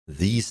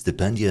The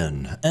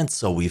Stupendium, and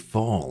so we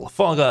fall.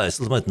 Fall Guys,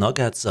 Ultimate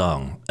Knockout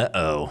song.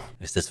 Uh-oh.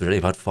 Is this really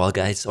about Fall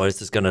Guys, or is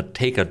this gonna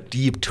take a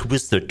deep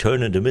twisted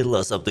turn in the middle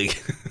or something?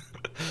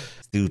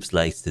 Stoops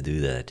likes to do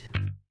that.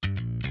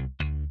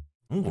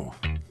 Ooh.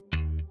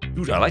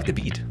 Dude, I like the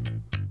beat.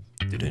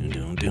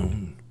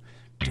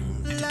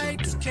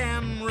 Lights,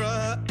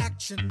 camera,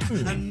 action.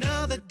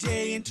 Another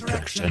day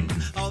interaction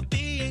of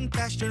being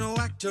passion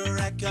actor,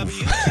 rack up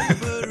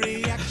YouTuber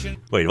reaction.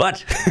 Wait,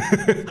 what?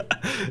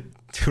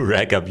 To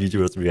rack up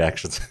YouTubers'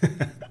 reactions.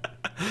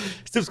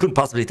 Stoops couldn't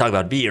possibly talk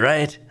about me,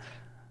 right?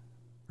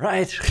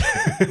 Right?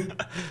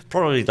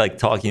 Probably like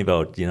talking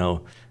about, you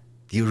know,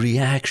 the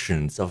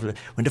reactions of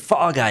when the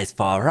Fall Guys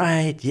fall,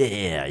 right?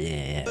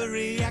 Yeah. The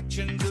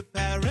reactions,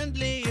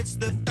 apparently it's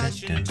the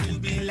fashion to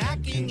be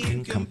lacking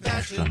in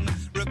compassion.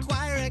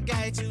 Require a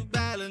guy to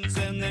balance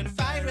and then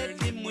fire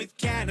at him with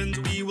cannons.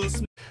 We will.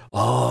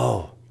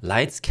 Oh,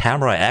 lights,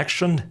 camera,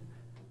 action.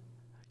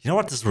 You know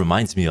what this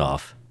reminds me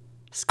of?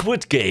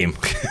 Squid Game.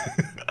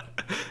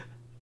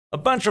 A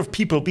bunch of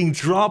people being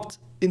dropped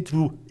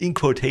into, in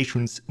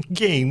quotations,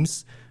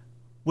 games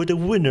where the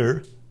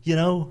winner, you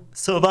know,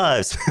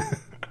 survives.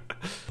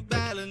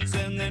 Balance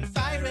and then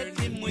fire at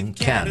him with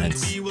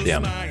cannons. We will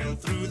Damn. smile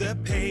through the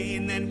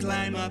pain and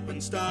climb up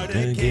and start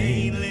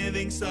again,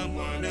 living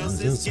someone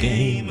else's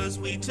game as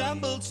we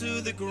tumble to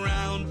the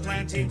ground,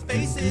 planting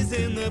faces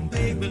in the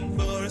pavement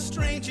for a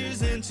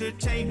stranger's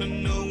entertainment.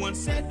 No one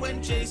said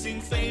when chasing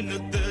fame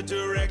that the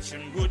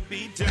direction would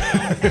be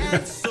down,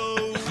 and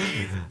so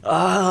we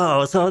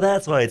Oh, so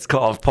that's why it's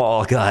called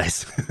Fall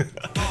Guys.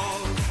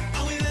 fall.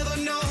 All we've ever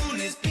known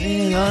is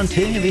being On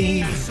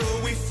TV. so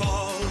we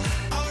fall.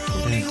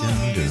 Our only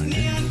home is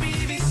neon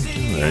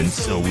BBC. And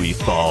so we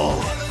fall.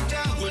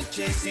 Downward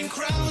chasing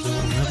crowds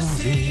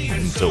will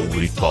And so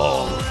we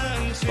fall.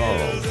 Fall.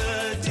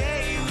 the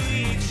day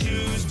we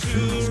choose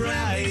to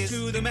rise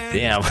to the man.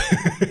 Damn.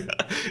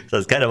 So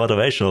it's kind of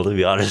motivational, to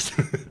be honest.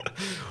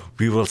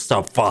 We will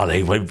stop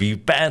falling when we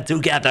band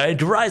together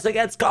and rise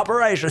against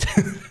corporations.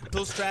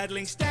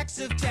 Straddling stacks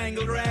of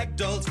tangled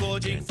ragdolls,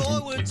 forging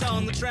forwards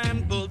on the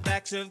trampled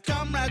backs of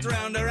comrades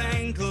round our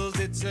ankles.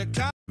 It's a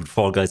Dude,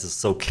 Fall Guys is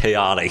so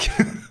chaotic.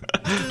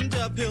 constant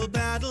uphill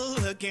battle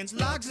against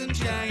logs and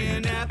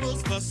giant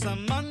apples for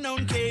some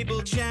unknown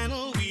cable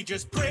channel. We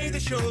just pray the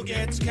show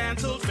gets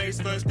cancelled.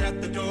 Face first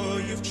at the door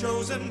you've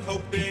chosen,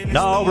 hoping it's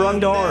No, the wrong one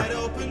door. that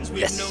opens with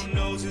Yes. no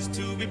noses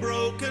to be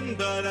broken,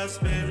 but our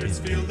spirits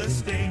feel the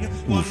sting.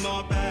 One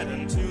more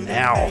baton to the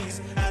Ow.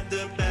 face at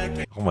the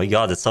back. Oh my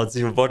god, it sounds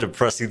even more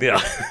depressing there.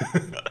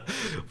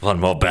 One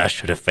more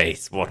bash to the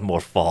face, one more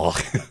fall.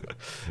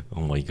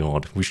 Oh my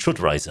god, we should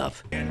rise up.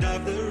 End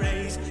of the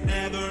race,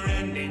 never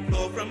ending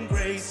fall from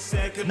grace.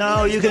 Second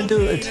Now you can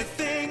do it.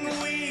 thing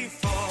we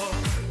fall.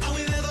 All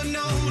we've ever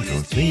known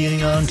is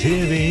Being on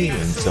TV,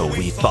 and so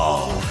we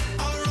fall.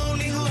 our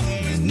only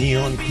home.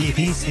 Neon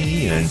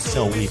PPC, and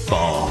so we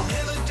fall.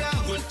 Never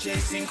downward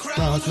chasing crowds.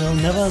 Crowds will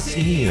never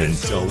see, and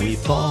so we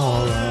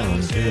fall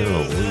until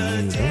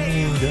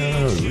we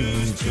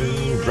reach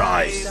to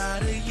rise.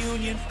 Start a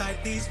union,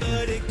 fight these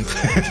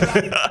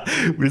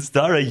verticals. We'll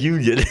start a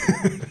union.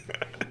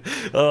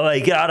 Oh my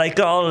god, I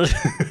call it.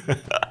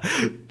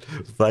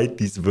 Fight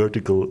these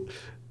vertical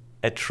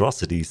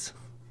atrocities.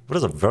 What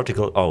is a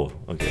vertical? Oh,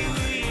 okay.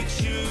 We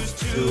choose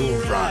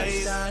to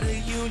rise. Start a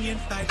union,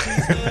 fight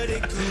these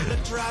vertical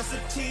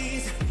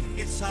atrocities.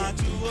 It's hard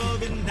to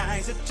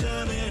organize a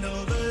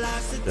terminal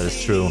velocity. That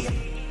is true.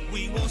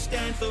 We won't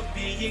stand for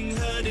being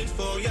herded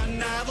for your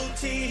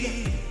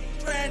novelty.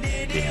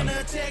 Stranded in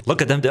a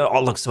Look at them, they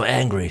all look so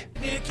angry.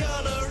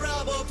 technicolor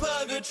rubble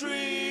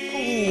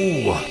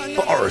purgatory. Ooh,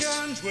 forest.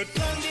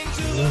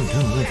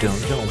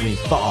 Don't we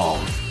fall.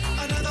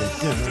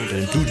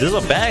 Dude, this is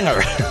a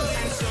banger.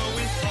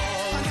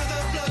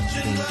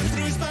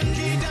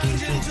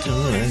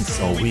 And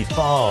so we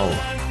fall.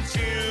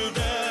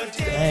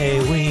 Hey,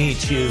 we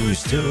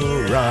choose to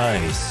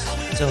rise.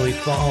 So we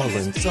fall,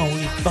 and so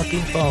we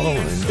fucking fall,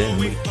 and then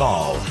we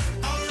fall.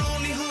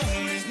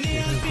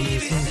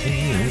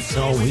 And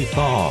so we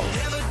fall.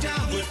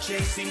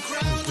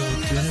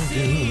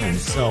 And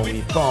so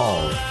we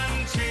fall.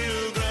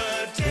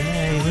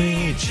 Hey,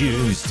 we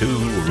choose to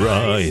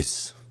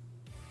rise.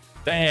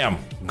 Damn,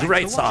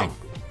 great song.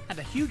 And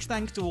a huge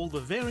thanks to all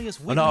the various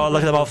no,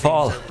 look at them all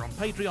fall. over on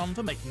Patreon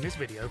for making this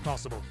video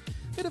possible.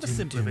 Bit of a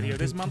simpler video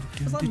this month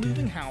as I'm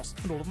moving house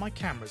and all of my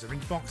cameras are in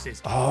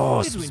boxes. Oh,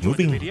 If it's you enjoyed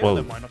moving? the video, Well,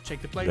 then why not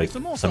check the playlist like for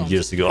more some songs?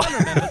 years ago. And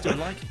remember to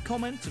like,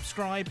 comment,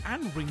 subscribe,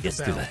 and ring the Yes,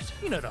 do bell. that.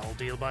 You know the whole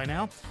deal by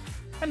now.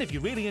 And if you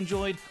really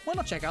enjoyed, why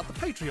not check out the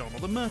Patreon or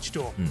the merch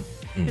store?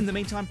 In the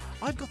meantime,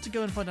 I've got to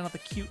go and find another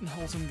cute and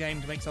wholesome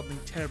game to make something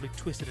terribly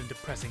twisted and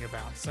depressing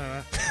about. So,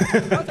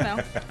 bye for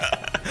now.